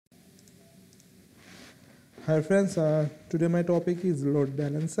Hi friends, today my topic is load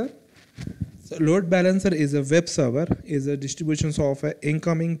balancer. So load balancer is a web server, is a distribution of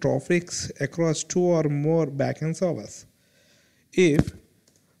incoming traffics across two or more backend servers. If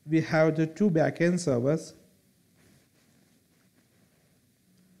we have the two backend servers,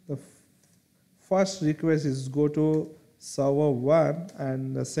 the first request is go to server 1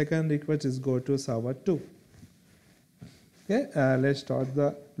 and the second request is go to server 2. Okay, let's start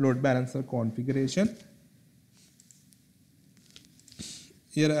the load balancer configuration.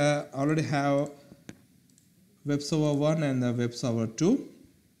 Here I already have web server 1 and the web server 2.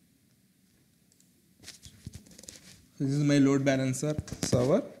 This is my load balancer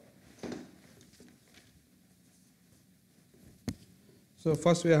server. So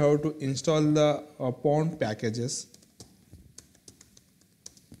first we have to install the pound packages.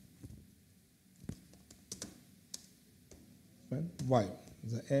 Y.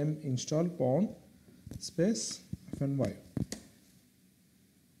 The m install pound space fny.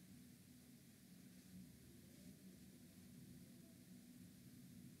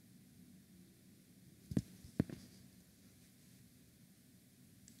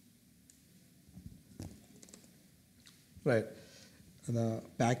 Right, the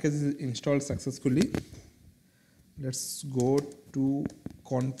package is installed successfully. Let's go to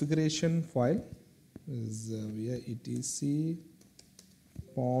configuration file. Is via etc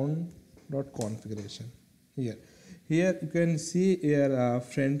pound.configuration. Here you can see here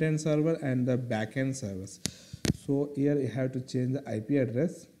front end server and the back end servers. So here you have to change the IP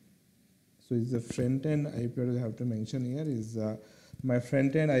address. So is the front end IP address I have to mention here is my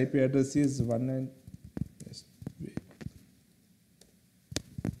front end IP address is 19.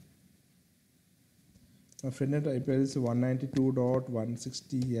 My front end IP address is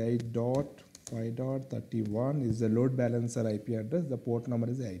 192.168.5.31 is the load balancer IP address. The port number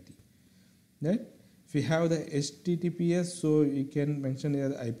is 80. Right? If you have the HTTPS, so you can mention here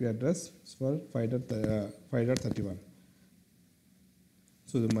the IP address for 5.31.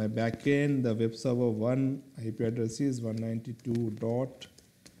 So my backend, the web server 1 IP address is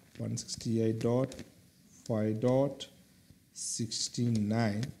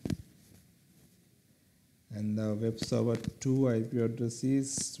 192.168.5.69. And the web server 2 IP address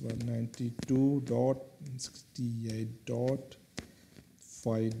is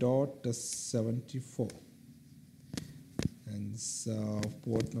 192.68.5.74. And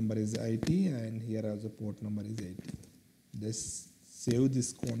port number is 80, and here also port number is 80. Let's save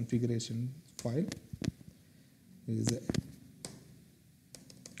this configuration file.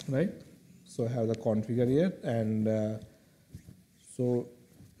 Right? So I have the configure here, and so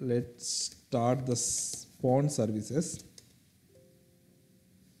let's start the spawn services.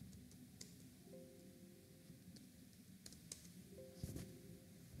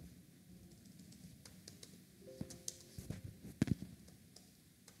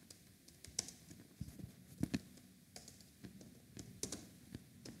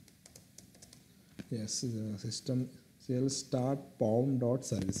 Yes, the system shall start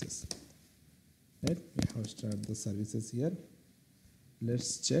pound.services. Right? We have start the services here.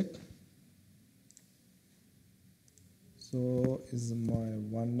 Let's check. So is my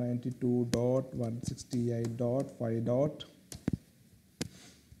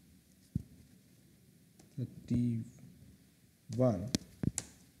 192.168.5.31.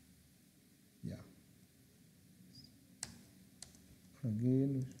 Yeah.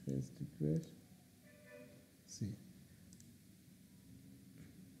 Again, first request. See.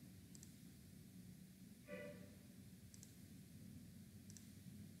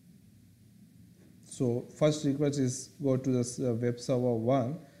 So first request is go to the web server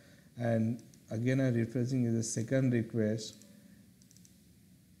 1, and again I'm refreshing is the second request.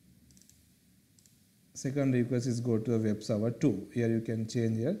 Second request is go to the web server 2. Here you can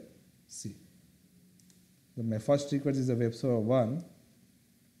change here. See. So my first request is the web server 1,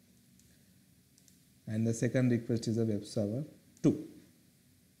 and the second request is the web server 2.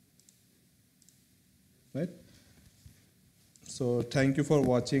 Right? So thank you for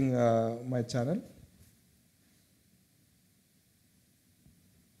watching my channel.